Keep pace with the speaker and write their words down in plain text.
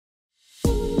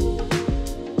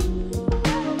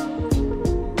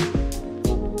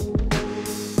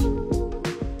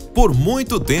Por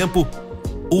muito tempo,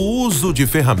 o uso de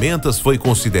ferramentas foi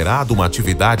considerado uma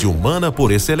atividade humana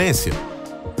por excelência.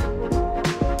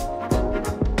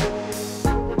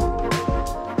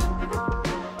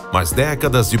 Mas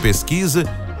décadas de pesquisa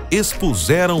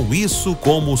expuseram isso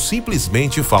como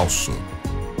simplesmente falso.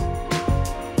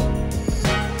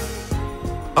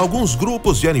 Alguns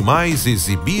grupos de animais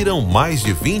exibiram mais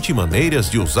de 20 maneiras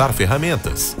de usar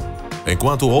ferramentas,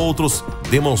 enquanto outros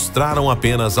demonstraram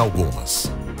apenas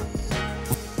algumas.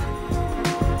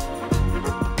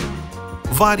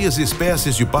 Várias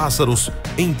espécies de pássaros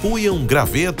empunham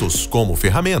gravetos como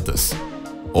ferramentas.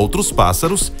 Outros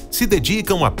pássaros se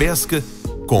dedicam à pesca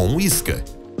com isca,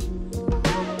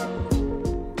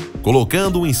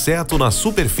 colocando o inseto na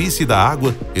superfície da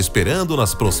água, esperando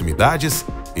nas proximidades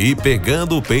e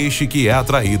pegando o peixe que é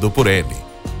atraído por ele.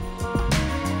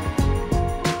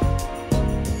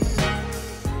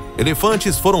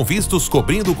 Elefantes foram vistos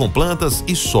cobrindo com plantas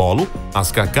e solo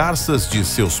as carcaças de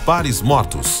seus pares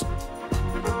mortos.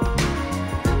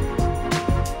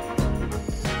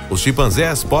 Os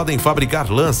chimpanzés podem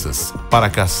fabricar lanças para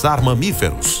caçar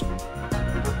mamíferos.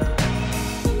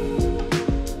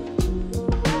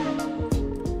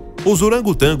 Os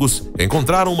orangotangos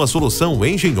encontraram uma solução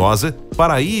engenhosa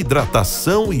para a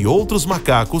hidratação e outros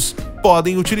macacos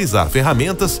podem utilizar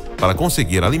ferramentas para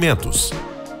conseguir alimentos.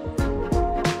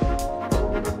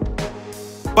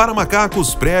 Para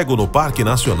macacos prego no Parque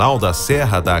Nacional da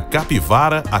Serra da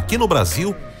Capivara, aqui no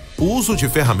Brasil, o uso de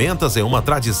ferramentas é uma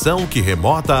tradição que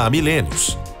remota a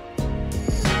milênios.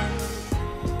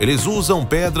 Eles usam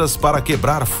pedras para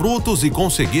quebrar frutos e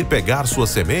conseguir pegar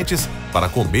suas sementes para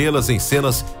comê-las em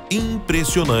cenas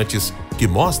impressionantes que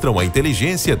mostram a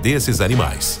inteligência desses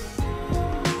animais.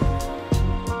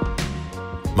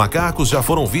 Macacos já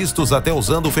foram vistos até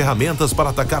usando ferramentas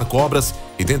para atacar cobras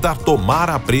e tentar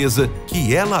tomar a presa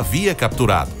que ela havia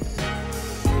capturado.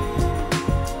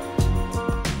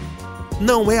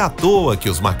 Não é à toa que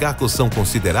os macacos são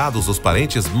considerados os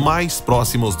parentes mais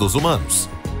próximos dos humanos.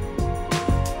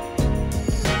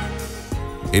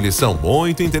 Eles são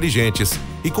muito inteligentes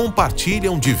e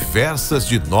compartilham diversas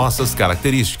de nossas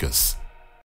características.